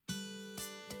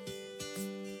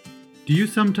Do you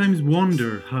sometimes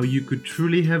wonder how you could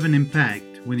truly have an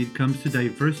impact when it comes to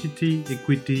diversity,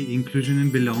 equity, inclusion,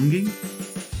 and belonging?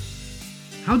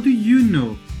 How do you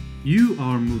know you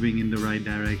are moving in the right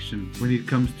direction when it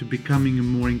comes to becoming a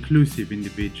more inclusive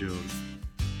individual?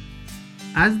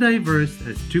 As Diverse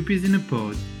as Two Peas in a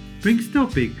Pod brings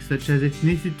topics such as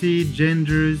ethnicity,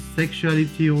 genders,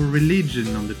 sexuality, or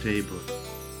religion on the table.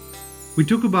 We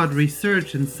talk about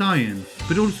research and science,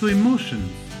 but also emotions,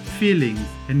 feelings,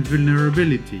 and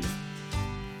vulnerability.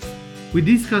 We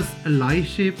discuss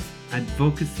allyship,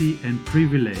 advocacy, and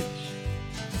privilege.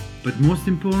 But most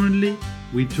importantly,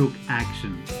 we talk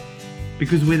action.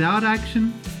 Because without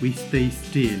action, we stay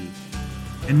still.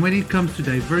 And when it comes to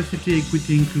diversity,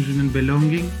 equity, inclusion, and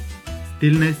belonging,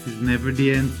 stillness is never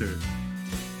the answer.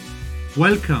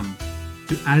 Welcome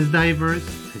to As Diverse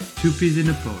as Two Peas in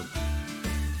a Pod.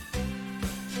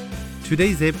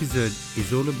 Today's episode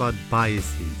is all about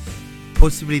biases,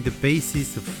 possibly the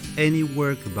basis of any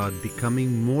work about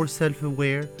becoming more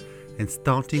self-aware and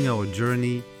starting our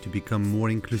journey to become more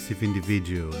inclusive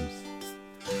individuals.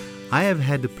 I have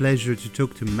had the pleasure to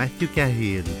talk to Matthew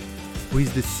Cahill, who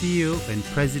is the CEO and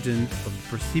president of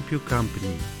the Percipio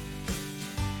company.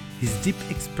 His deep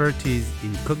expertise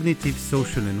in cognitive,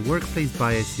 social, and workplace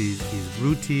biases is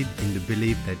rooted in the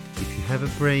belief that if you have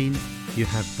a brain, you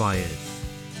have bias.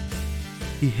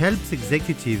 He helps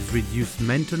executives reduce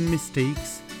mental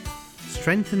mistakes,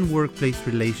 strengthen workplace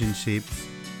relationships,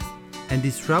 and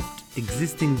disrupt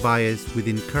existing bias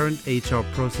within current HR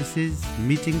processes,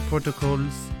 meeting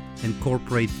protocols, and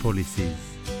corporate policies.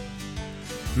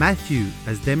 Matthew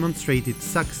has demonstrated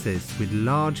success with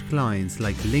large clients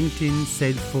like LinkedIn,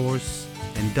 Salesforce,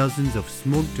 and dozens of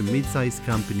small to mid-sized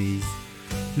companies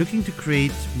looking to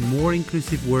create more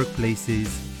inclusive workplaces,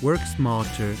 work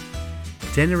smarter,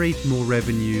 generate more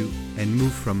revenue, and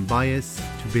move from bias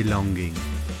to belonging.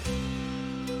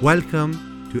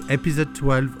 Welcome to episode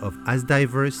 12 of As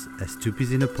Diverse as Two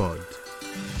Peas in a Pod.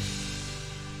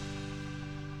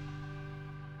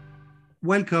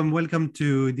 Welcome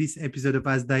to this episode of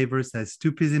As Diverse as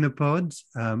Two Peas in a Pod.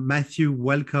 Matthew,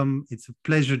 welcome. It's a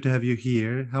pleasure to have you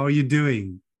here. How are you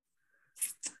doing?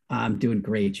 I'm doing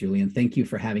great, Julian. Thank you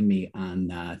for having me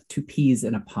on Two Peas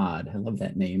in a Pod. I love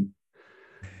that name.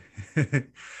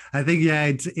 I think,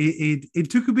 it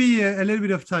took me a little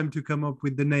bit of time to come up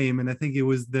with the name. And I think it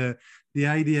was the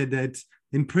idea that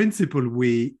in principle,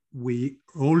 we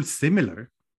all similar.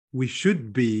 We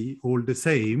should be all the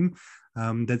same.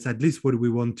 That's at least what we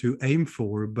want to aim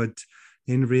for. But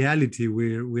in reality,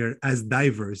 we're as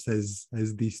diverse as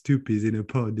these two peas in a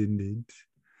pod, indeed.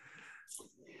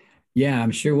 Yeah,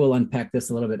 I'm sure we'll unpack this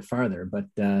a little bit farther. But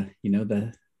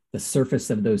the surface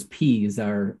of those peas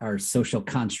are social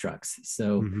constructs.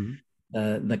 So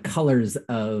the colors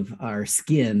of our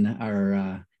skin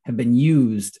have been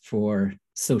used for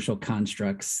social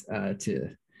constructs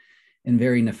in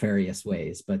very nefarious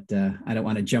ways. But I don't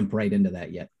want to jump right into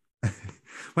that yet.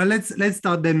 Well, let's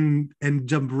start then and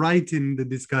jump right in the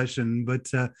discussion, but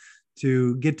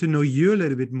to get to know you a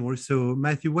little bit more. So,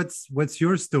 Matthew, what's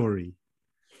your story?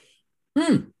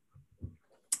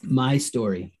 My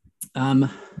story.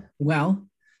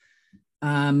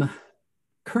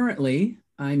 Currently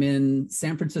I'm in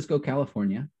San Francisco,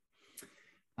 California.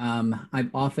 I've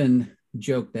often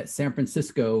joked that San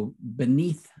Francisco,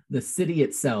 beneath the city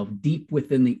itself, deep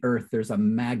within the earth, there's a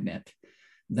magnet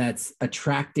that's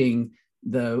attracting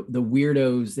the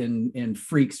weirdos and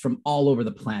freaks from all over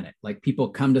the planet. Like, people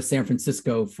come to San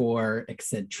Francisco for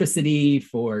eccentricity,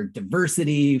 for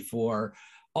diversity, for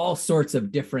all sorts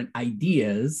of different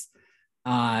ideas.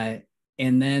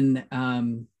 And then,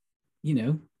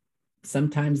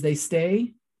 sometimes they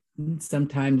stay,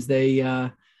 sometimes they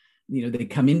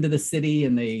come into the city,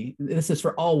 and this is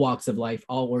for all walks of life,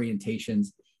 all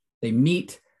orientations. They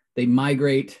meet, they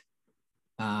migrate,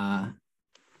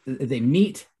 they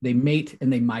mate,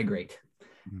 and they migrate.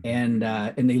 And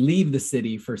they leave the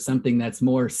city for something that's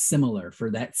more similar,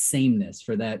 for that sameness,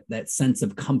 for that sense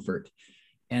of comfort.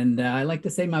 And I like to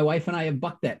say my wife and I have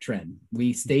bucked that trend.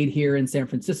 We stayed here in San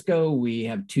Francisco. We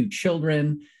have 2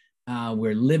 children.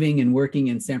 We're living and working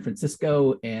in San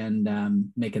Francisco and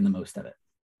making the most of it.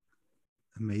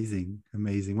 Amazing.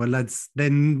 Well, that's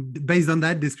then, based on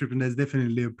that description, there's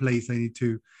definitely a place I need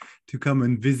to come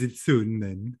and visit soon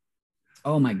then.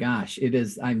 Oh my gosh, it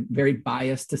is. I'm very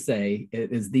biased to say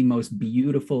it is the most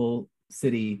beautiful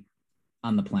city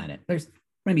on the planet. There's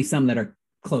maybe some that are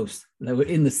close, that were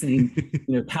in the same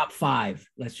top 5.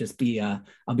 Let's just be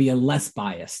I'll be a less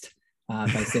biased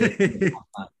if I say it.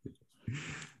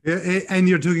 And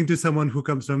you're talking to someone who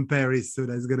comes from Paris, so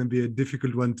that's going to be a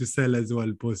difficult one to sell as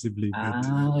well, possibly.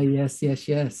 Ah, yes, yes,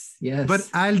 yes, But yes.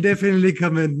 I'll definitely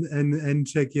come and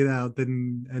check it out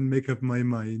and make up my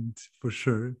mind for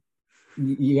sure.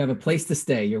 You have a place to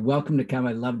stay. You're welcome to come.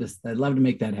 I'd love to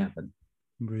make that happen.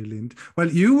 Brilliant.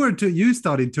 Well, you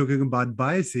started talking about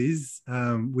biases,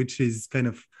 which is kind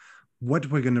of what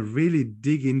we're going to really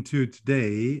dig into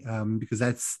today, because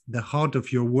that's the heart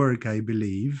of your work, I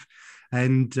believe.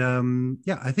 And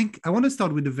yeah, I think I want to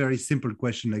start with a very simple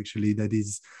question, actually, that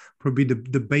is probably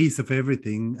the base of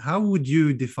everything. How would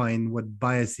you define what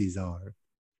biases are?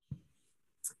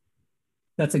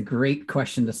 That's a great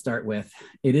question to start with.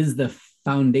 It is the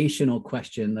foundational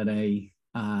question that I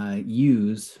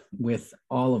use with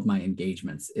all of my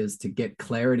engagements, is to get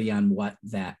clarity on what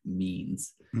that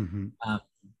means. Mm-hmm.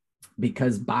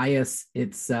 Because bias,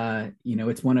 it's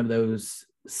one of those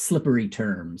slippery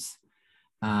terms,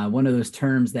 one of those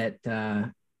terms that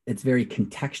it's very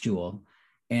contextual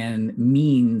and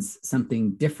means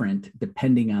something different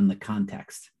depending on the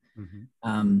context.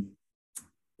 Mm-hmm.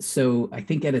 So I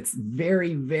think at its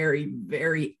very, very,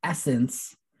 very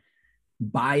essence,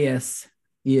 bias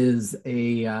is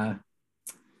it's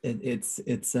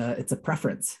a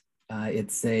preference.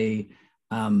 It's an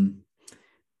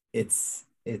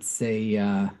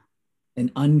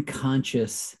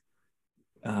unconscious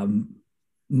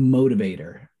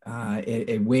motivator,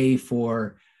 a way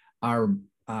for our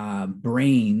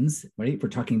brains, right? If we're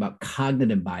talking about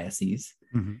cognitive biases.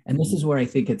 Mm-hmm. And this is where I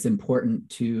think it's important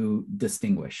to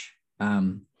distinguish,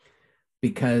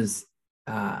 because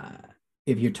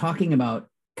if you're talking about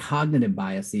cognitive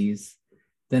biases,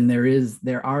 then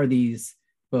there are these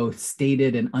both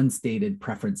stated and unstated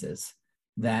preferences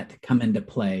that come into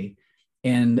play.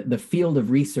 And the field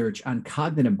of research on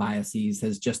cognitive biases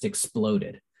has just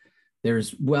exploded.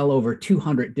 There's well over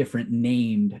 200 different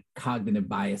named cognitive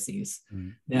biases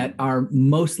that are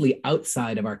mostly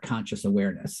outside of our conscious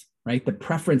awareness, right? The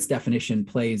preference definition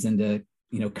plays into,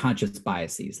 conscious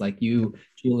biases. Like you,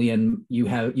 Julian,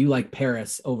 you like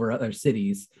Paris over other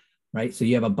cities, right? So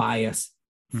you have a bias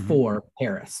for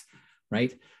Paris,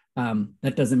 right?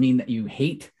 That doesn't mean that you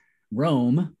hate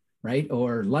Rome, right?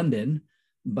 Or London,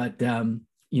 but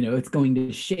it's going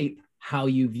to shape how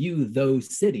you view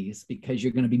those cities, because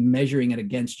you're going to be measuring it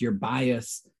against your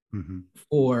bias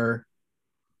for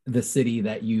the city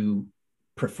that you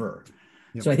prefer.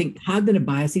 Yep. So I think cognitive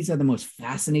biases are the most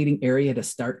fascinating area to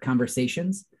start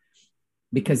conversations,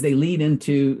 because they lead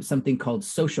into something called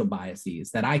social biases,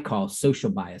 that I call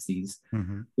social biases,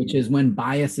 which is when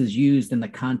bias is used in the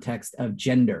context of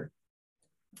gender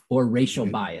or racial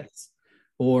bias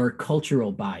or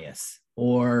cultural bias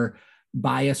or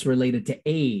bias related to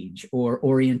age or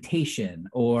orientation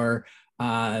or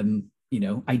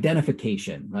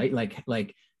identification, right?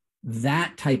 Like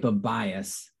that type of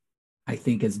bias, I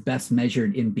think, is best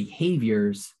measured in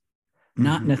behaviors,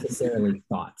 not necessarily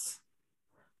thoughts,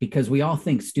 because we all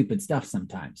think stupid stuff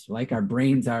sometimes. Like our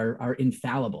brains are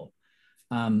infallible,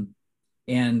 and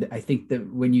I think that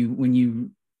when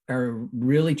you are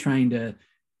really trying to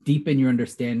deepen your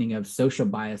understanding of social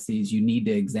biases, you need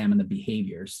to examine the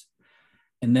behaviors.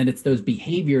 And then it's those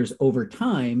behaviors over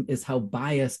time is how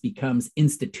bias becomes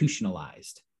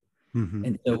institutionalized.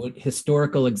 And so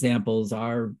historical examples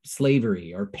are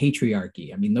slavery or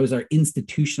patriarchy. I mean, those are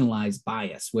institutionalized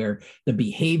bias where the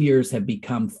behaviors have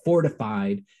become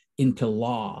fortified into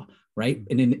law, right?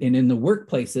 And in the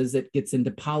workplaces, it gets into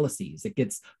policies. It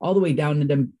gets all the way down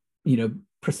into,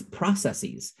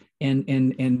 processes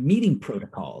and meeting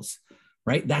protocols,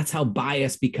 right? That's how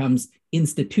bias becomes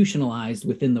institutionalized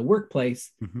within the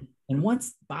workplace. And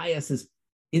once bias is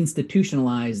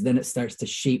institutionalized, then it starts to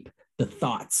shape the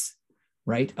thoughts,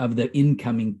 right, of the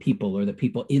incoming people or the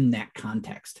people in that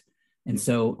context. And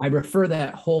so I refer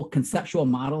that whole conceptual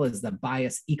model as the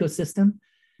bias ecosystem.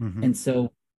 And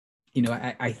so,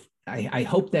 I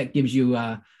hope that gives you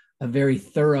a very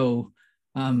thorough,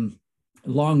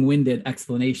 long-winded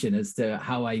explanation as to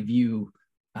how I view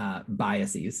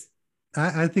biases.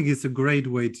 I think it's a great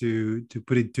way to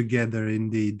put it together,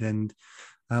 indeed. And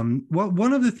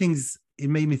one of the things it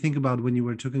made me think about when you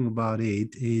were talking about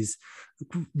it is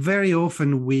very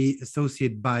often we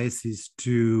associate biases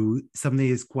to something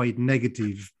is quite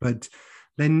negative, but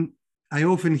then I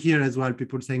often hear as well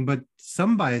people saying, but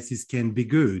some biases can be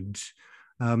good.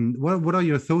 What are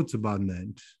your thoughts about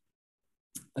that?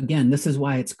 Again, this is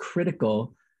why it's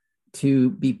critical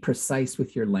to be precise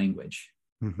with your language,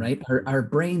 right? Our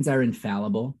brains are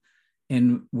infallible,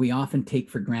 and we often take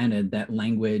for granted that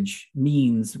language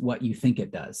means what you think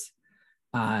it does.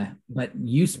 But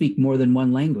you speak more than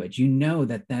one language. You know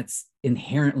that that's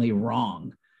inherently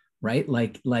wrong, right?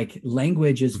 Like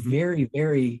language is Mm-hmm. very,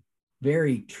 very,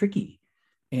 very tricky.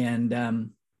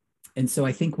 And so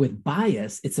I think with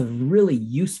bias, it's a really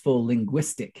useful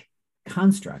linguistic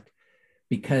construct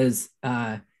because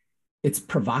it's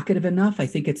provocative enough. I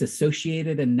think it's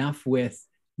associated enough with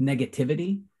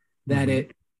negativity that Mm-hmm.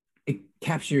 it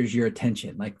captures your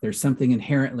attention. Like there's something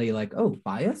inherently like, oh,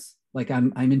 bias, like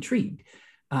I'm intrigued.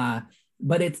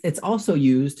 But it's also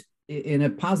used in a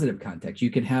positive context.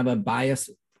 You can have a bias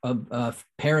of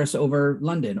Paris over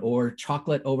London, or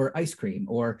chocolate over ice cream,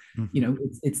 or Mm-hmm.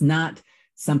 it's not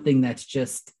something that's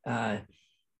just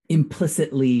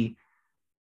implicitly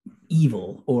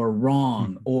evil or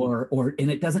wrong, Mm-hmm. or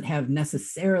and it doesn't have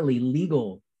necessarily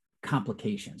legal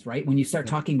complications, right? When you start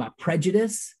Yeah. talking about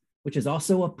prejudice, which is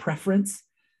also a preference,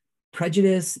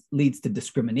 prejudice leads to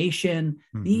discrimination.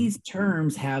 Mm-hmm. These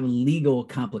terms have legal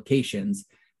complications.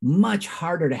 Much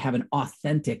harder to have an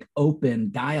authentic,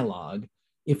 open dialogue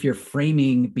if you're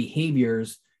framing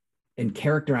behaviors and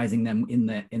characterizing them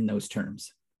in those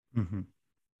terms. Mm-hmm.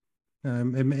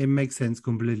 It makes sense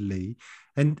completely.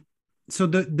 And so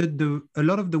the a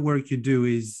lot of the work you do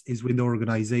is with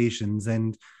organizations.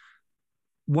 And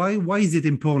why is it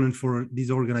important for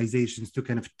these organizations to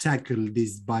kind of tackle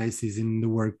these biases in the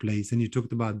workplace? And you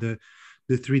talked about the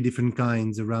three different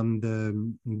kinds around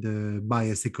the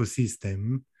bias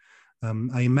ecosystem.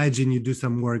 I imagine you do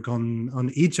some work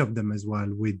on each of them as well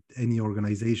with any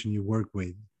organization you work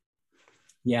with.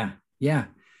 Yeah.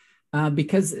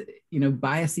 Because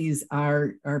biases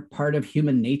are part of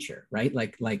human nature, right?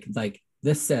 Like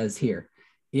this says here,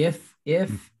 if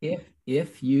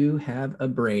you have a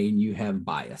brain, you have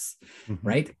bias, Mm-hmm.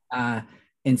 right?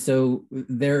 And so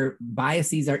their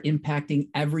biases are impacting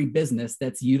every business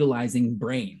that's utilizing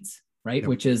brains, right? Yep.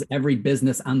 Which is every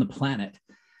business on the planet.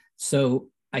 So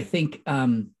I think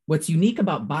what's unique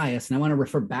about bias, and I want to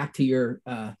refer back to your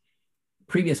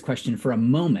previous question for a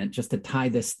moment, just to tie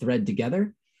this thread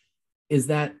together, is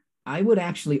that I would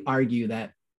actually argue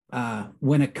that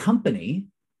when a company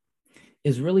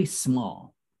is really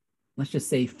small, let's just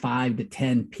say 5 to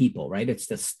 10 people, right? It's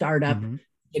the startup Mm-hmm.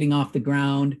 getting off the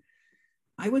ground.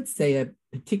 I would say a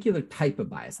particular type of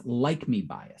bias, like me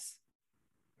bias,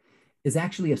 is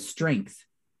actually a strength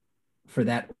for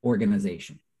that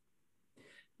organization.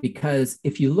 Because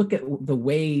if you look at the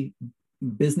way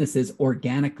businesses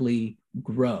organically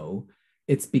grow,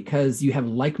 it's because you have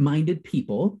like-minded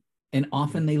people, and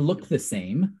often they look the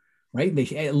same, right? They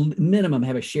at minimum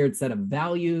have a shared set of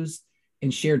values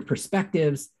and shared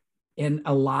perspectives, and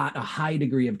a high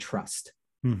degree of trust.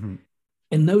 Mm-hmm.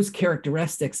 And those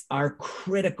characteristics are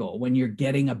critical when you're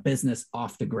getting a business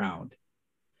off the ground.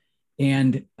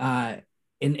 And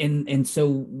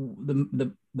so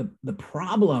the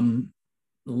problem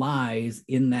lies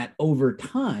in that over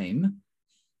time,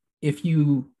 if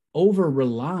you over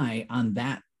rely on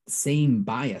that same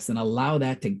bias and allow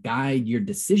that to guide your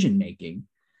decision making,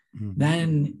 Mm-hmm.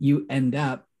 then you end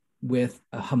up with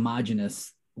a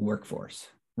homogenous workforce,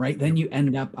 right? Then you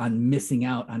end up on missing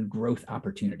out on growth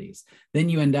opportunities. Then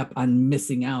you end up on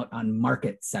missing out on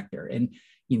market sector. And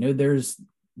there's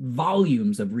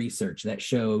volumes of research that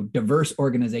show diverse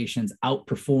organizations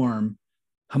outperform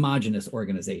homogenous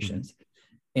organizations. Mm-hmm.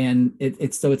 And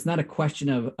it's not a question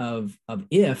of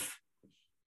if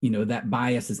that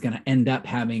bias is going to end up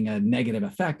having a negative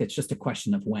effect. It's just a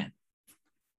question of when.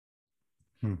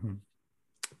 Mm-hmm.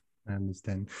 I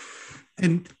understand.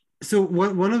 And so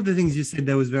one of the things you said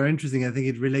that was very interesting, I think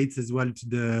it relates as well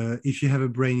to if you have a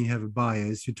brain, you have a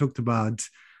bias. You talked about,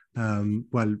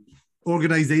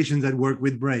 organizations that work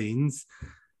with brains.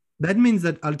 That means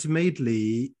that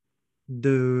ultimately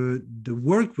the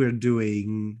work we're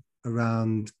doing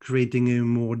around creating a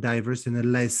more diverse and a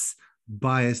less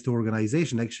biased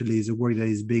organization actually is a work that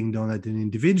is being done at an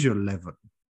individual level.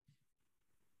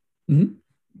 Mm-hmm.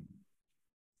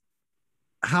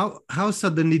 How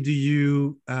suddenly do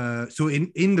you so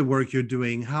in the work you're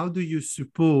doing, how do you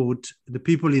support the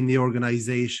people in the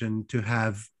organization to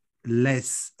have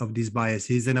less of these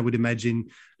biases, and I would imagine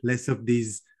less of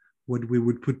these what we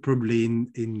would put probably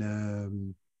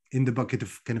in the bucket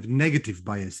of kind of negative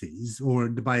biases, or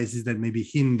the biases that maybe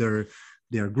hinder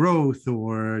their growth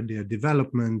or their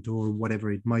development or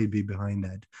whatever it might be behind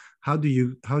that? How do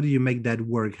you make that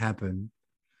work happen?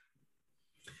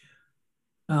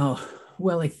 Oh,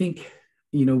 well, I think,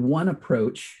 one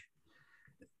approach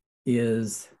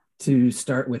is to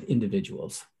start with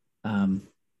individuals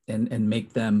and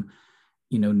make them,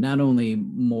 not only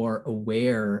more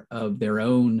aware of their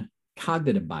own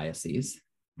cognitive biases,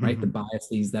 right? Mm-hmm. The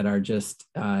biases that are just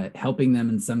helping them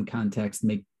in some contexts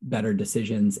make better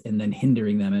decisions and then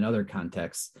hindering them in other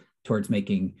contexts towards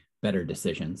making better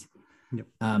decisions. Yep.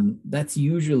 That's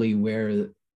usually where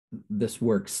this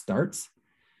work starts.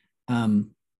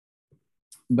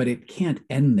 But it can't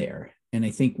end there. And I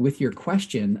think with your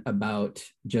question about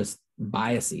just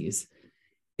biases,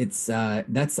 it's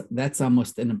that's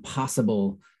almost an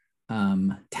impossible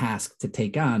task to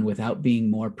take on without being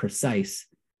more precise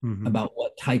about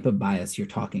what type of bias you're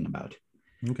talking about.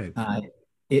 Okay.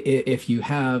 If you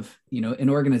have, an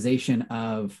organization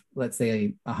of, let's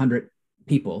say, 100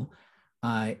 people,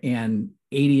 and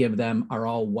 80 of them are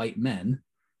all white men,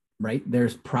 right?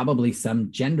 There's probably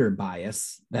some gender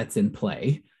bias that's in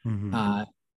play.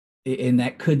 And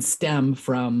that could stem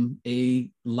from a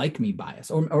like me bias,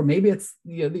 or maybe it's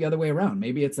the other way around.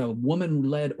 Maybe it's a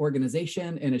woman-led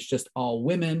organization and it's just all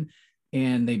women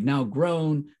and they've now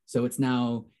grown. So it's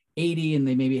now 80 and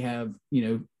they maybe have,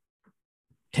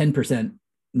 10%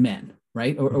 men,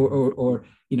 right? Or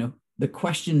the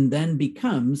question then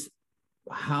becomes,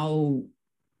 how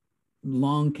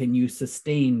long can you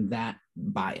sustain that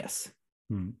bias?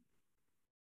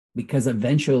 Because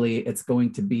eventually it's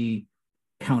going to be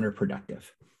counterproductive.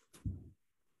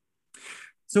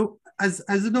 So as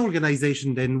an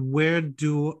organization, then where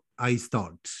do I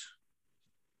start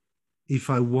if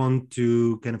I want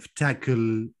to kind of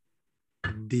tackle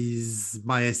these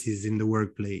biases in the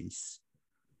workplace?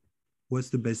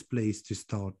 What's the best place to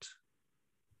start?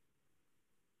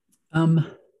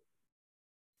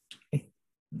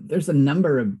 There's a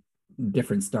number of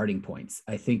different starting points.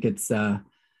 I think it's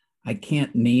I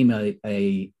can't name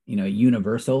a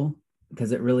universal,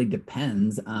 because it really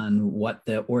depends on what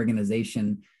the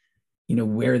organization,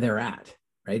 where they're at,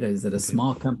 right? Is it a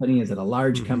small company? Is it a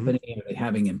large company? Are they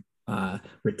having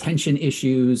retention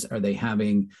issues? Are they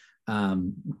having,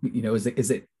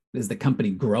 is the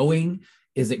company growing?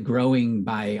 Is it growing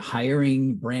by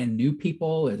hiring brand new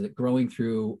people? Is it growing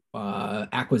through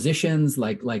acquisitions?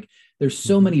 Like there's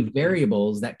so many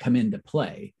variables that come into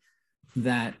play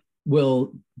that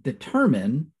will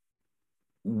determine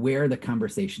where the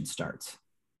conversation starts.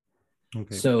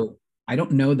 Okay. So I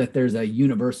don't know that there's a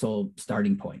universal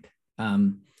starting point.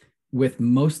 With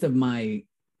most of my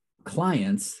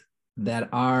clients that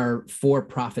are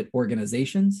for-profit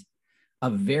organizations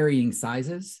of varying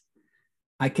sizes,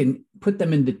 I can put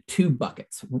them into two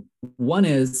buckets. One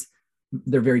is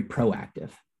they're very proactive.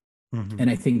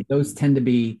 And I think those tend to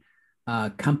be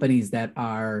companies that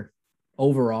are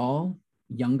overall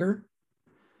younger,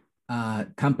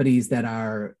 companies that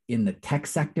are in the tech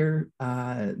sector.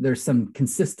 There's some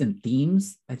consistent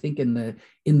themes, I think, in the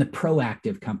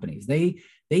proactive companies. They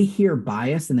hear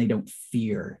bias and they don't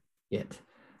fear it.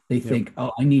 They think,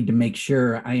 oh, I need to make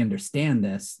sure I understand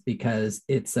this, because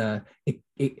if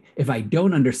I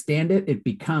don't understand it, it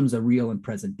becomes a real and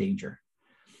present danger.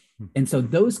 And so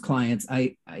those clients,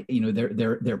 they're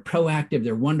proactive,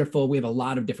 they're wonderful. We have a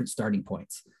lot of different starting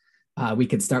points. We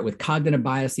could start with cognitive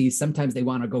biases. Sometimes they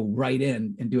want to go right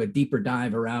in and do a deeper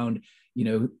dive around,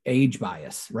 age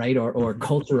bias, right? Or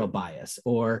cultural bias,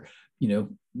 or,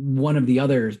 one of the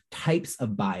other types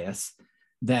of bias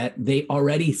that they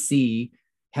already see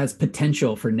has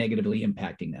potential for negatively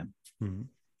impacting them.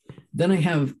 Then I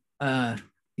have,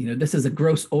 this is a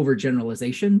gross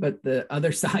overgeneralization, but the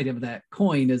other side of that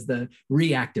coin is the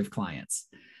reactive clients.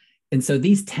 And so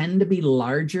these tend to be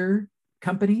larger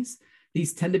companies.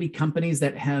 These tend to be companies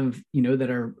that have,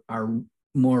 that are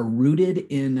more rooted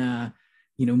in,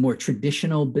 more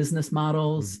traditional business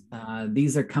models.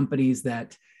 These are companies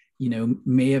that,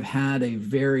 may have had a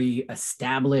very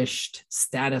established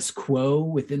status quo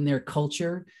within their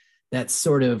culture that's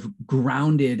sort of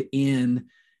grounded in,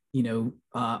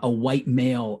 a white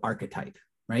male archetype,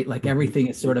 right? Like everything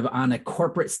is sort of on a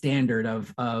corporate standard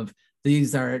of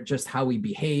these are just how we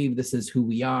behave. This is who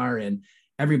we are. And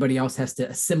everybody else has to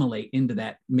assimilate into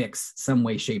that mix some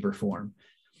way, shape, or form.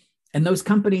 And those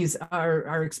companies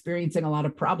are experiencing a lot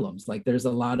of problems. Like there's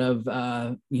a lot of,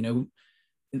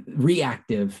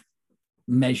 reactive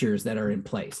measures that are in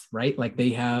place, right? Like they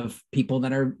have people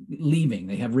that are leaving,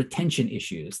 they have retention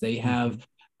issues, they have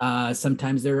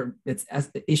sometimes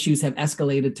issues have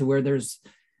escalated to where there's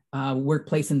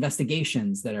workplace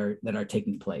investigations that are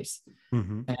taking place.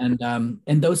 And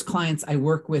those clients I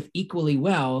work with equally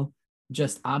well,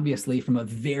 just obviously from a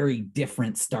very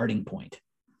different starting point.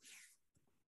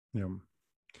 Yeah.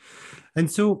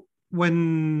 And so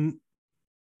when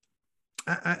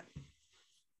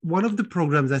one of the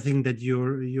programs I think that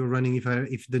you're running, if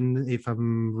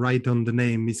I'm right on the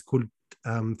name, is called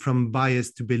From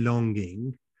Bias to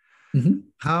Belonging.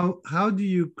 How do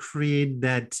you create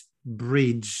that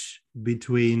bridge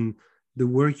between the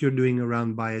work you're doing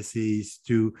around biases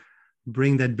to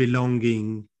bring that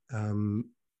belonging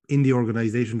in the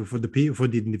organization, for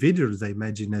the individuals, I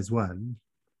imagine, as well?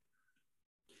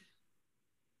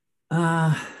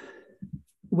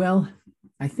 Well,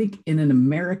 I think in an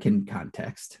American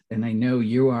context, and I know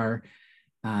you are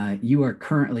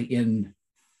currently in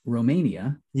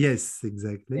Romania. Yes,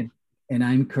 exactly. And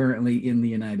I'm currently in the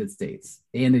United States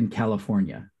and in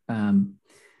California.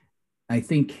 I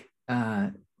think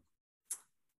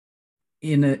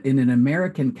in an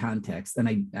American context,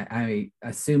 and I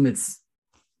assume it's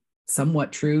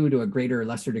somewhat true to a greater or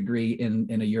lesser degree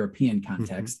in a European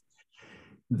context,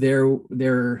 there was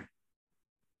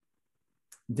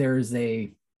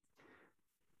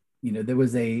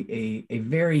a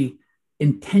very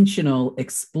intentional,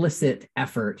 explicit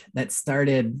effort that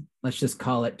started, let's just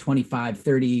call it 25,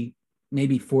 30,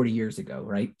 maybe 40 years ago,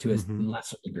 right? To a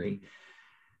lesser degree,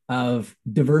 of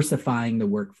diversifying the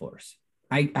workforce.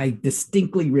 I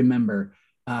distinctly remember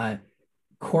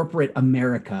corporate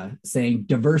America saying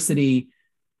diversity,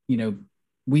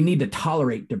 we need to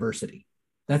tolerate diversity.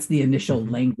 That's the initial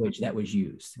language that was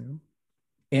used.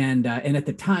 And at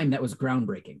the time that was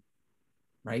groundbreaking,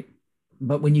 right?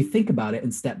 But when you think about it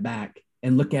and step back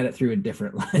and look at it through a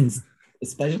different lens,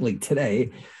 especially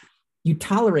today, you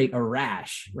tolerate a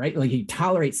rash, right? Like you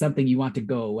tolerate something you want to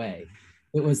go away.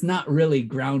 It was not really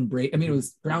groundbreaking. I mean, it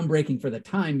was groundbreaking for the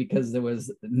time because there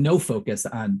was no focus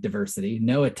on diversity,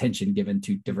 no attention given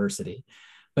to diversity,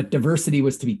 but diversity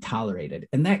was to be tolerated.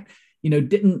 And that,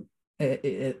 didn't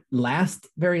it last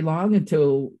very long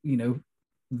until,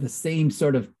 the same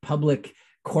sort of public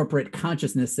corporate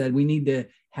consciousness said we need to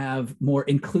have more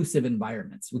inclusive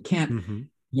environments. We can't,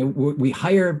 we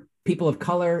hire people of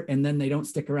color and then they don't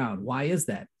stick around. Why is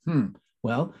that?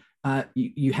 Well,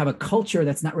 you have a culture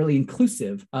that's not really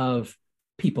inclusive of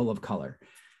people of color.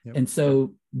 Yep. And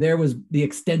so there was the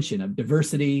extension of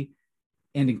diversity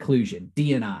and inclusion,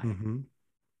 D&I.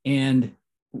 And,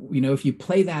 if you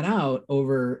play that out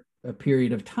over a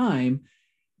period of time,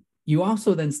 you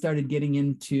also then started getting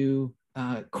into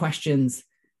questions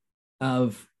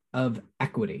of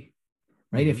equity,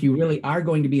 right? If you really are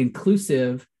going to be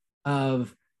inclusive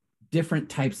of different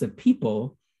types of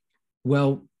people,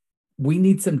 well, we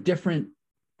need some different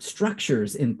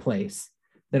structures in place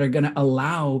that are going to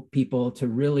allow people to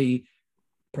really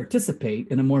participate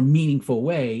in a more meaningful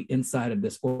way inside of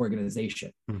this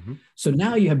organization. So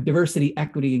now you have diversity,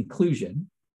 equity, inclusion.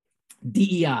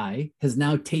 DEI has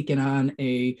now taken on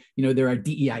there are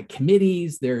DEI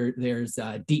committees, there's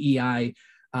DEI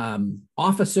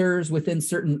officers within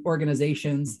certain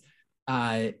organizations.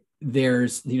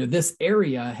 There's, this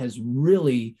area has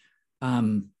really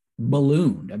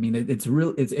ballooned. I mean,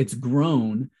 it's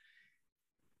grown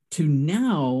to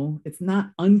now. It's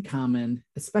not uncommon,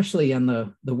 especially on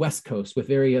the West Coast, with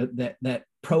that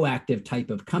proactive type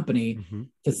of company,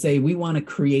 to say we want to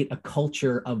create a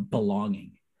culture of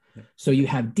belonging. So you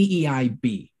have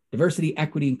DEIB, diversity,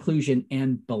 equity, inclusion,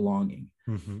 and belonging.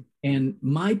 And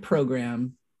my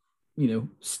program,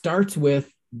 starts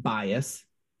with bias,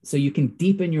 so you can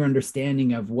deepen your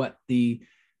understanding of what the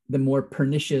more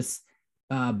pernicious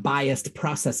biased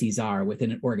processes are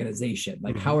within an organization.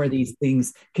 Like how are these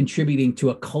things contributing to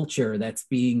a culture that's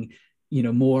being,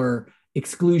 more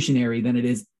exclusionary than it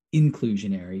is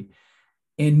inclusionary,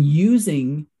 and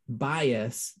using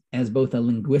bias as both a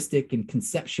linguistic and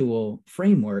conceptual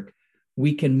framework,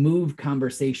 we can move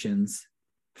conversations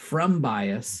from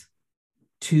bias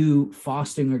to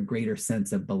fostering a greater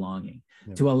sense of belonging,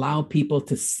 to allow people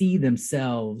to see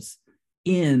themselves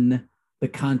in the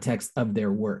context of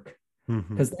their work.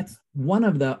 Because that's one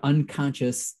of the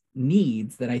unconscious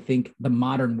needs that I think the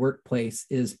modern workplace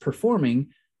is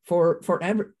performing for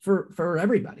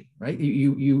everybody, right?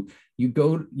 You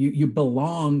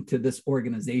belong to this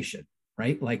organization,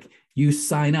 right? Like you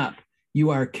sign up,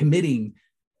 you are committing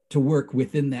to work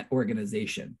within that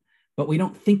organization, but we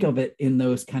don't think of it in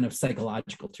those kind of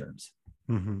psychological terms.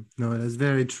 No, that's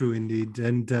very true indeed,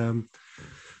 and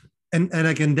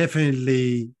I can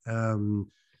definitely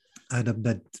add up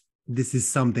that this is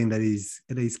something that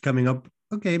is coming up.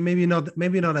 Okay, maybe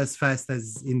not as fast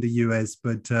as in the US,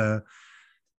 but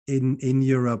in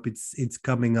Europe, it's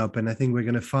coming up, and I think we're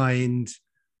going to find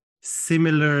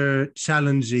similar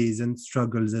challenges and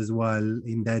struggles as well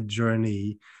in that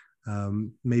journey.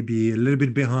 Maybe a little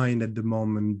bit behind at the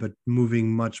moment, but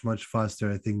moving much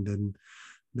faster, I think,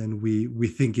 than we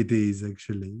think it is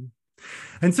actually.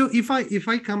 And so if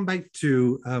I come back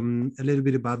to a little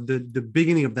bit about the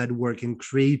beginning of that work in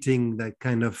creating that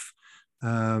kind of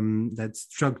that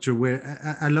structure,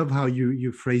 where I love how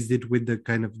you phrased it with the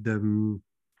kind of the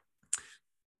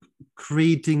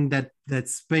creating that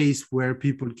space where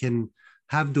people can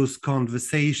have those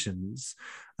conversations.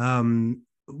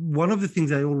 one of the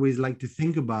things I always like to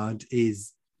think about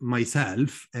is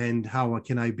myself and how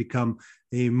can I become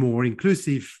a more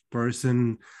inclusive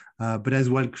person, but as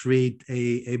well create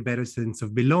a better sense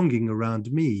of belonging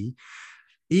around me.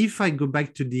 If I go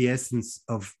back to the essence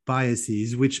of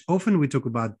biases, which often we talk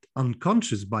about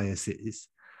unconscious biases,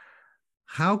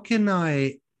 how can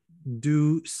I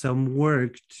do some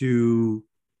work to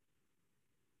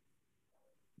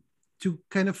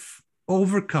kind of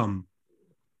overcome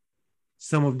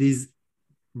some of these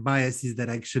biases that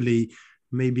actually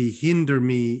maybe hinder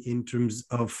me in terms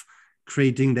of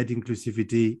creating that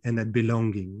inclusivity and that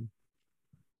belonging?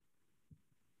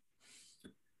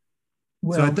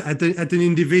 Well, so at an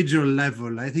individual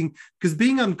level, I think, because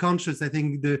being unconscious, I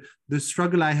think the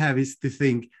struggle I have is to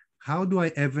think, how do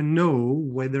I ever know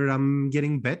whether I'm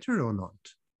getting better or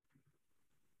not?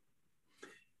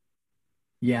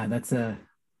 Yeah, that's a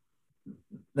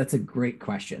great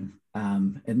question.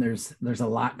 And there's a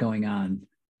lot going on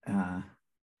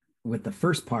with the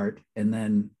first part. And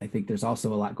then I think there's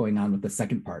also a lot going on with the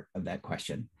second part of that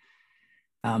question.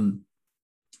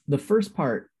 The first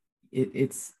part,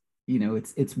 it's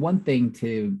one thing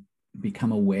to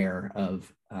become aware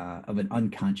of an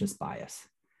unconscious bias.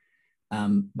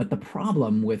 But the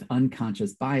problem with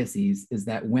unconscious biases is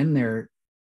that when they're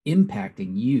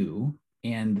impacting you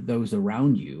and those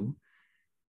around you,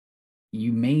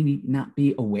 you may not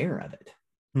be aware of it.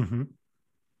 Mm-hmm.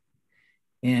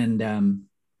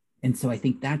 And so I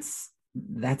think that's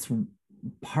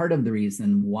part of the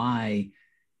reason why,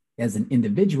 as an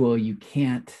individual, you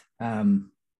can't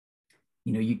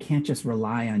just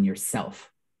rely on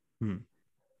yourself,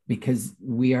 because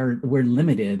we're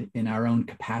limited in our own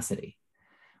capacity.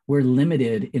 We're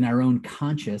limited in our own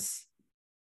conscious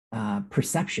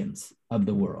perceptions of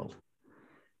the world,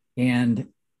 and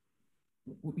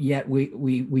yet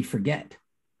we forget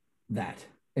that,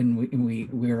 and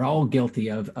we're all guilty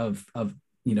of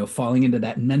falling into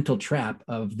that mental trap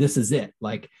of, this is it,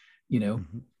 like,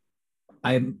 mm-hmm.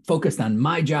 I'm focused on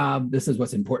my job. This is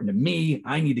what's important to me.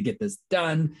 I need to get this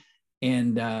done.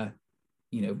 And,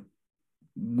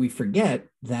 we forget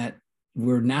that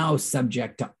we're now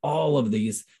subject to all of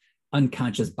these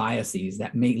unconscious biases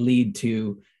that may lead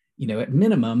to, at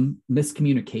minimum,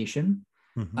 miscommunication,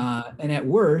 mm-hmm. And at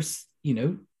worst,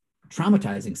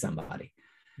 traumatizing somebody.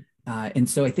 And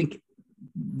so I think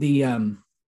the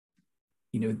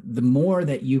more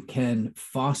that you can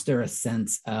foster a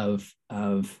sense of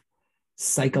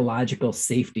psychological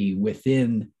safety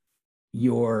within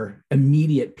your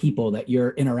immediate people that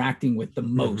you're interacting with the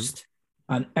most,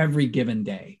 mm-hmm. on every given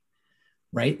day,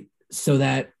 right? So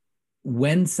that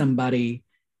when somebody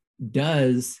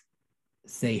does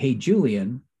say, hey,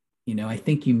 Julian, I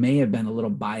think you may have been a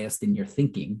little biased in your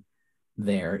thinking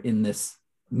there in this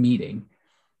meeting,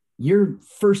 your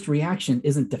first reaction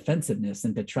isn't defensiveness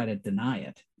and to try to deny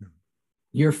it.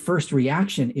 Your first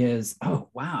reaction is, oh,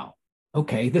 wow,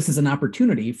 okay, this is an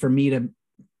opportunity for me to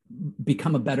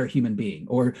become a better human being,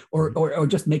 or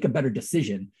just make a better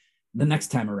decision the next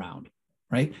time around,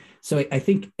 right? So I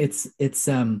think it's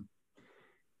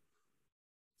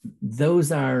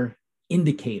those are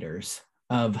indicators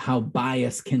of how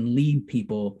bias can lead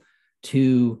people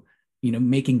to,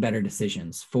 making better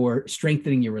decisions, for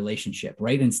strengthening your relationship,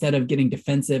 right? Instead of getting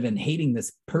defensive and hating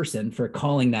this person for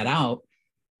calling that out,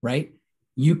 right?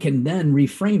 You can then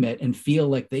reframe it and feel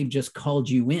like they've just called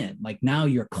you in. Like, now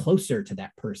you're closer to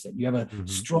that person. You have a mm-hmm.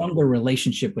 stronger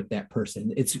relationship with that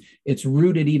person. It's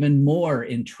rooted even more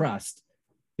in trust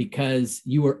because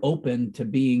you were open to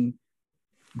being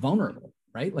vulnerable,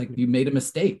 right? Like, you made a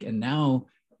mistake and now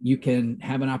you can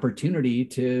have an opportunity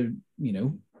to,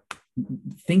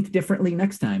 think differently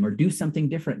next time or do something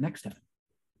different next time.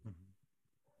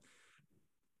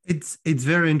 It's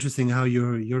very interesting how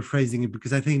you're phrasing it,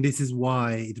 because I think this is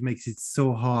why it makes it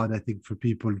so hard, I think, for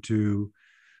people to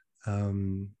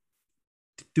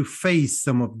face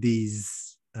some of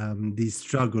these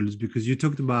struggles, because you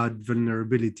talked about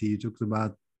vulnerability, you talked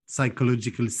about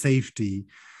psychological safety,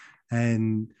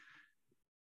 and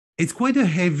it's quite a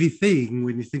heavy thing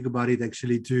when you think about it,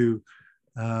 actually, to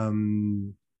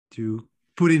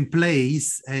put in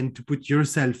place and to put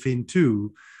yourself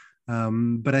into.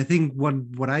 But I think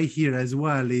what I hear as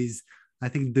well is, I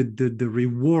think the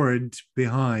reward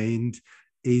behind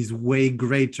is way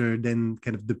greater than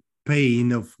kind of the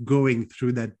pain of going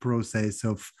through that process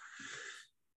of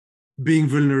being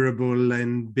vulnerable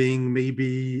and being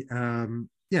maybe,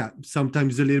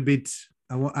 sometimes a little bit,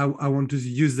 I want to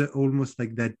use the, almost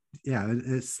like that,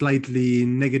 a slightly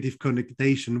negative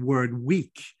connotation word,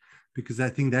 weak, because I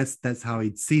think that's how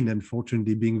it's seen.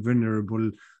 Unfortunately, being vulnerable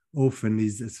often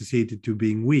is associated to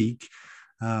being weak.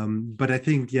 But I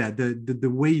think, yeah,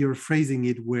 the way you're phrasing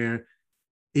it, where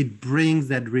it brings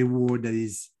that reward that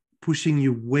is pushing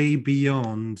you way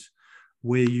beyond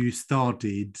where you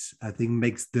started, I think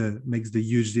makes the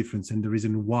huge difference, and the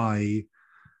reason why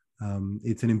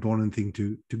it's an important thing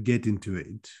to get into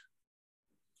it.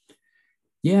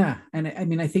 Yeah, and I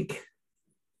mean, I think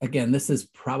again, this is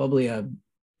probably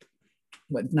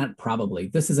not probably,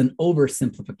 this is an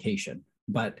oversimplification,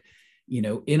 but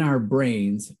in our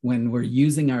brains, when we're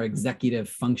using our executive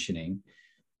functioning,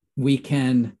 we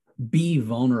can be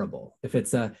vulnerable. If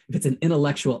it's an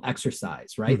intellectual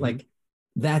exercise, right? Mm-hmm. Like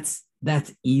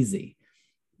that's easy.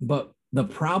 But the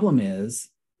problem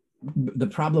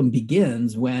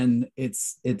begins when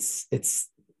it's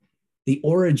the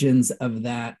origins of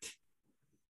that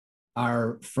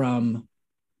are from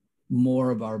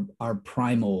more of our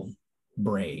primal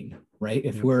brain, right?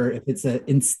 If it's an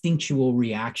instinctual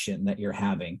reaction that you're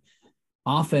having,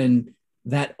 often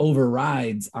that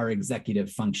overrides our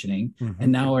executive functioning. Mm-hmm.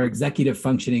 And now our executive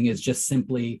functioning is just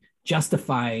simply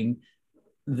justifying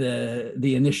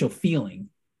the initial feeling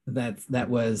that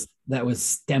was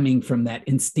stemming from that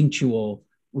instinctual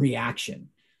reaction.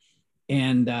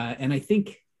 And I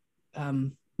think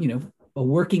a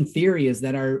working theory is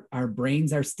that our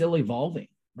brains are still evolving,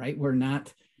 right? We're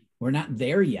not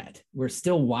there yet. We're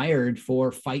still wired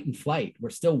for fight and flight. We're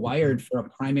still wired for a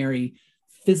primary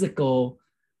physical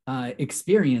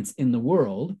experience in the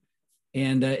world,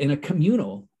 and in a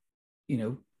communal,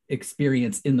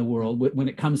 experience in the world when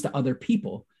it comes to other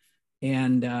people.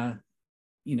 And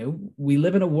we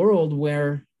live in a world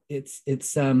where it's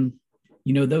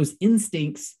those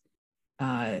instincts.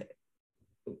 I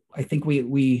think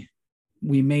we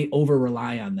may over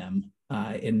rely on them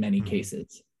in many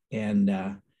cases,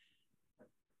 and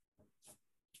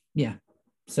yeah.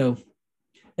 So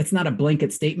it's not a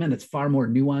blanket statement. It's far more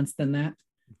nuanced than that.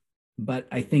 But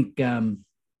I think,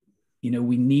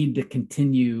 we need to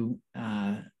continue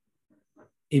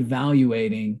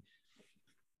evaluating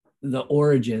the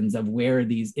origins of where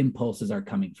these impulses are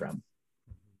coming from.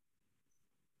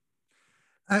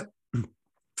 I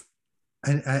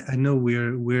know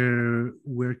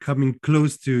we're coming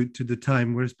close to the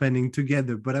time we're spending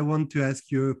together, but I want to ask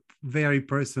you a very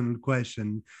personal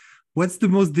question. What's the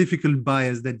most difficult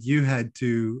bias that you had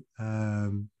to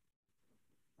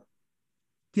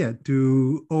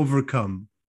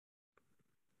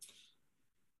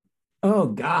Oh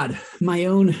God, my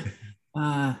own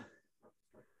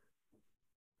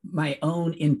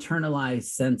internalized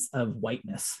sense of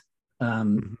whiteness.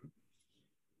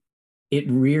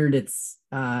 It reared its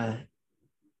head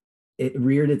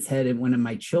when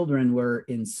my children were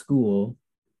in school,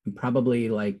 probably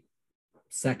like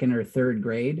second or third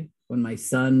grade, when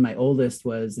my oldest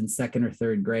was in second or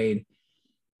third grade.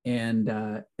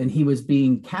 And he was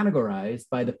being categorized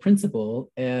by the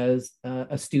principal as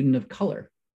a student of color.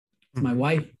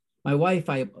 Mm-hmm. My wife,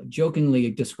 I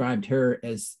jokingly described her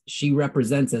as she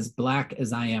represents as Black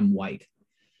as I am white,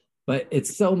 but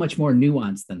it's so much more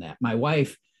nuanced than that. My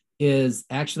wife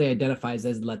actually identifies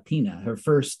as Latina. Her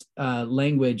first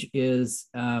language is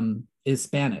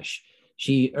Spanish.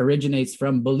 She originates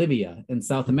from Bolivia in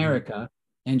South America,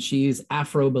 and she's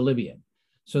Afro-Bolivian.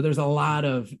 So there's a lot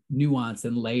of nuance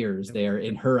and layers there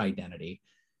in her identity.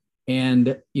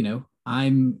 And,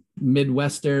 I'm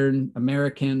Midwestern,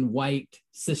 American, white,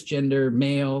 cisgender,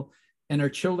 male, and our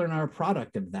children are a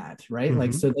product of that, right? Mm-hmm.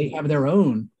 Like, so they have their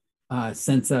own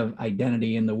sense of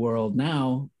identity in the world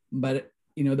now. But,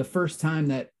 the first time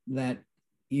that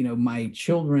my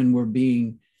children were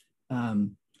being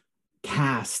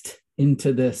cast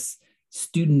into this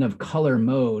student of color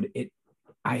mode,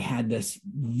 I had this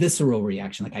visceral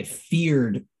reaction. Like I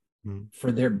feared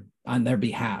on their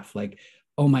behalf, like,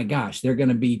 oh my gosh, they're going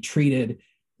to be treated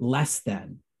less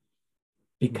than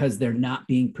because they're not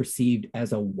being perceived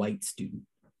as a white student.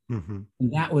 Mm-hmm.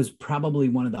 And that was probably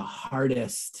one of the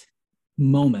hardest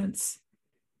moments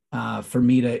for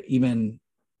me to even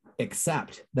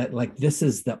accept that, like, this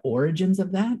is the origins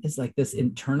of that, is like this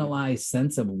internalized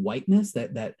sense of whiteness,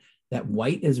 that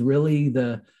white is really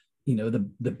the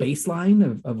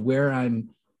baseline of where I'm,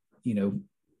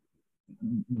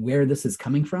 where this is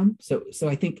coming from. So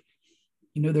I think,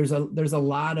 there's a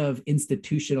lot of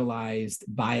institutionalized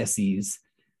biases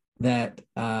that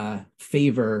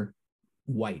favor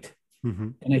white. Mm-hmm.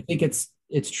 And I think it's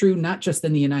true, not just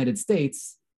in the United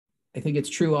States. I think it's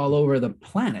true all over the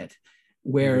planet,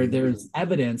 where there's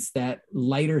evidence that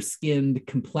lighter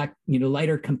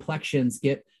complexions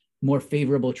get more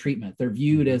favorable treatment. They're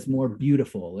viewed as more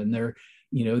beautiful, and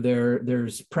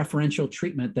there's preferential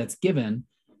treatment that's given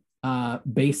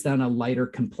based on a lighter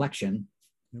complexion.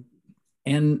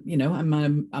 and I'm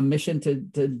on a mission to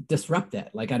disrupt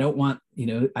that. Like, I don't want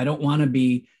to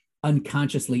be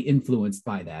unconsciously influenced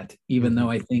by that, even though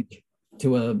I think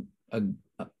to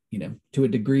a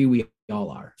degree we all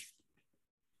are.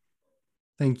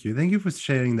 Thank you for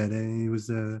sharing that. And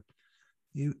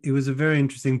it was a very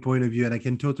interesting point of view, and I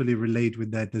can totally relate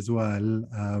with that as well.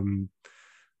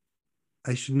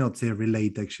 I should not say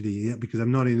relate, actually, because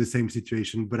I'm not in the same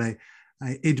situation, but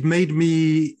it made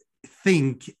me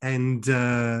think and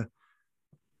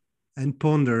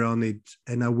ponder on it,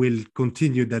 and I will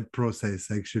continue that process,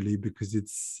 actually, because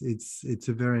it's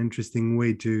a very interesting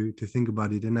way to think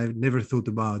about it. And I've never thought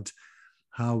about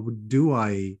how do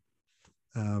I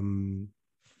kind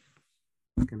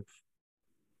of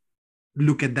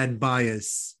look at that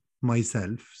bias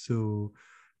myself. So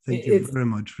thank you very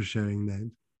much for sharing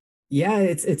that. Yeah,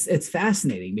 it's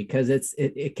fascinating because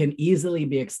it can easily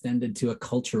be extended to a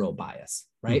cultural bias,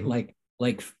 right? Like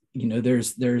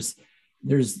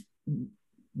there's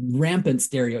rampant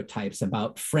stereotypes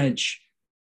about French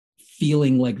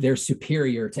feeling like they're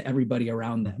superior to everybody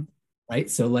around them, right?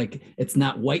 So like, it's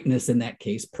not whiteness in that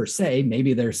case per se.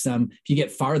 Maybe there's some, if you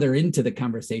get farther into the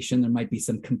conversation, there might be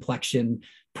some complexion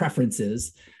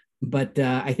preferences. But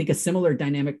I think a similar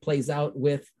dynamic plays out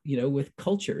with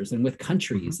cultures and with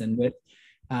countries and with,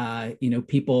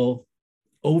 people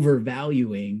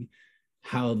overvaluing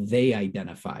how they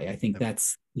identify. I think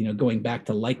that's, going back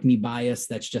to like me bias,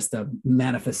 that's just a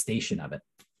manifestation of it.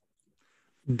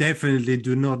 Definitely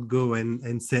do not go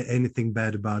and say anything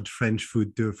bad about French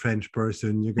food to a French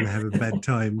person. You're going to have a bad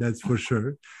time, that's for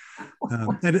sure.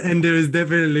 And there is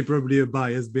definitely probably a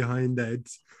bias behind that.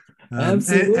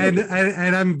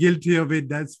 And I'm guilty of it,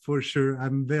 that's for sure.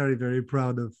 I'm very, very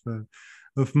proud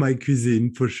of my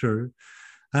cuisine, for sure.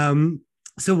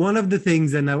 So one of the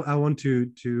things, and I want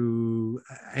to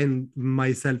and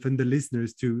myself and the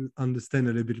listeners to understand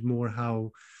a little bit more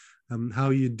how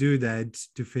you do that,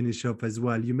 to finish up as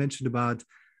well. You mentioned about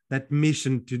that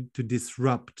mission to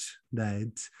disrupt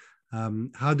that.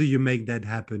 How do you make that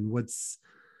happen?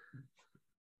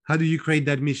 How do you create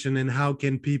that mission, and how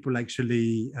can people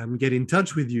actually get in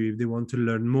touch with you if they want to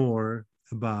learn more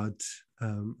about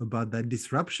that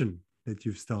disruption that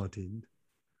you've started?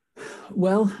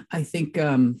 Well, I think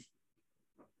an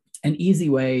easy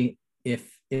way, if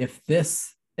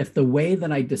the way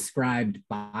that I described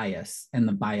bias and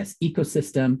the bias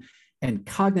ecosystem and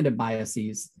cognitive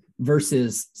biases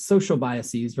versus social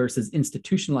biases versus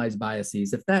institutionalized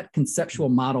biases, if that conceptual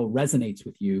model resonates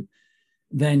with you,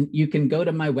 then you can go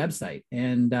to my website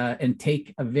and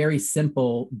take a very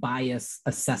simple bias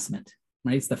assessment,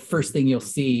 right? It's the first thing you'll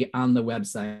see on the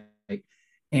website.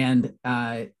 And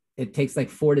it takes like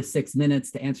 4 to 6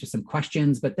 minutes to answer some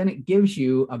questions, but then it gives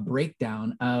you a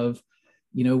breakdown of,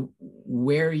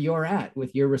 where you're at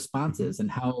with your responses and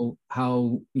how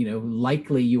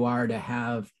likely you are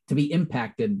to be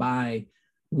impacted by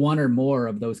one or more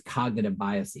of those cognitive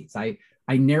biases. I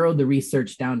narrowed the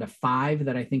research down to 5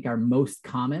 that I think are most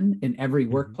common in every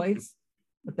workplace,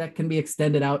 but that can be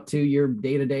extended out to your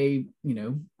day-to-day,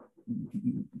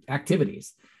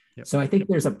 activities. Yep. So I think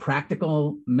there's a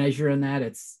practical measure in that.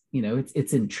 It's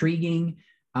intriguing.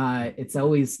 It's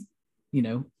always,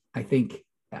 I think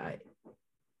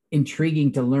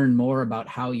intriguing to learn more about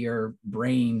how your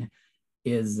brain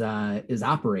is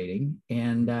operating,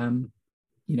 and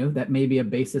that may be a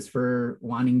basis for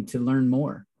wanting to learn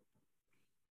more.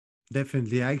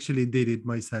 Definitely, I actually did it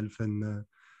myself, and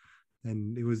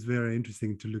it was very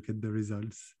interesting to look at the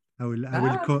results. I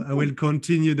will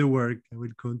continue the work. I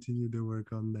will continue the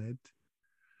work on that.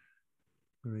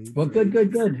 Great. Well,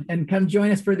 good. And come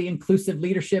join us for the Inclusive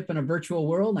Leadership in a Virtual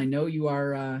World. I know you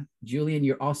are, Julian,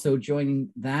 you're also joining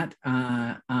that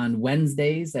on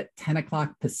Wednesdays at 10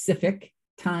 o'clock Pacific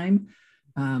time.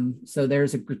 So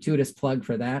there's a gratuitous plug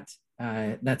for that.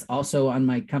 That's also on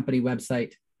my company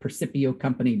website,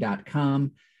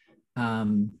 percipiocompany.com.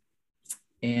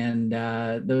 And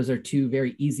those are 2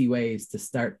 very easy ways to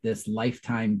start this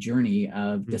lifetime journey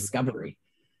of discovery.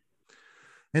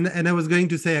 And I was going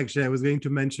to say, actually, I was going to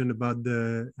mention about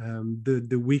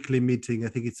the weekly meeting. I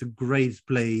think it's a great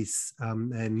place.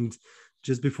 And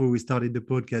just before we started the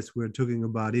podcast, we were talking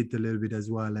about it a little bit as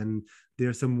well. And there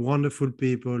are some wonderful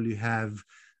people. You have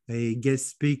a guest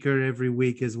speaker every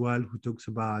week as well, who talks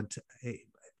about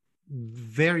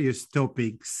various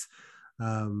topics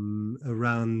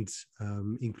around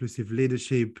inclusive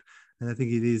leadership. And I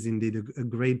think it is indeed a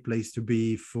great place to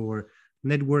be for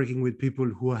networking with people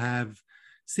who have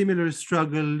similar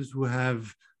struggles, who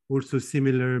have also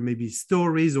similar maybe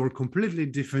stories or completely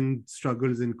different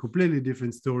struggles and completely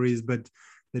different stories, but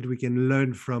that we can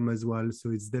learn from as well.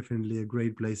 So it's definitely a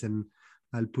great place. And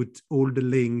I'll put all the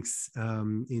links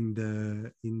in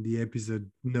the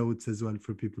episode notes as well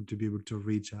for people to be able to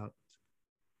reach out.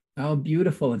 Oh,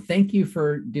 beautiful. And thank you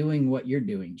for doing what you're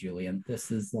doing, Julian.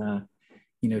 This is,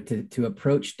 to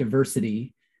approach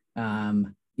diversity,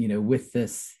 with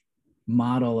this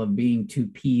model of being two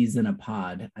peas in a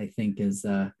pod, I think is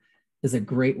a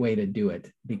great way to do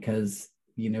it, because,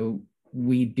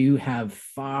 we do have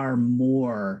far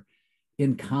more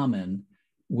in common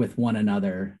with one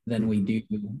another than we do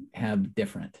have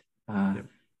different.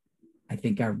 I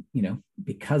think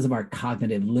because of our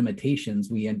cognitive limitations,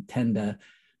 we intend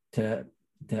to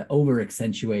over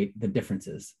accentuate the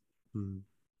differences.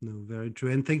 No, very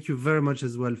true. And thank you very much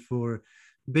as well for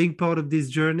being part of this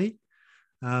journey.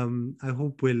 I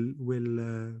hope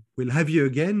we'll have you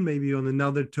again, maybe on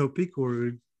another topic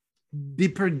or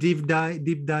deep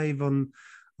dive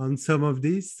on some of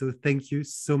these. So thank you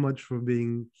so much for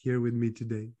being here with me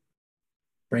today.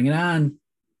 Bring it on.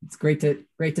 It's great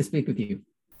to speak with you.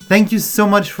 Thank you so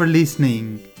much for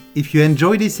listening. If you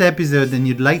enjoyed this episode and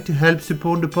you'd like to help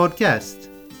support the podcast,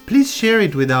 please share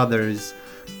it with others,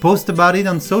 post about it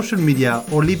on social media,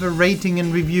 or leave a rating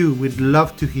and review. We'd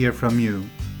love to hear from you.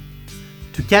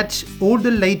 To catch all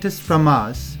the latest from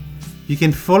us, you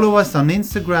can follow us on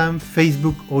Instagram,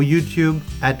 Facebook, or YouTube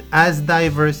at As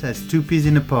Diverse as Two Peas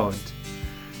in a Pod.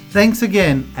 Thanks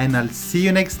again, and I'll see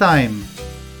you next time.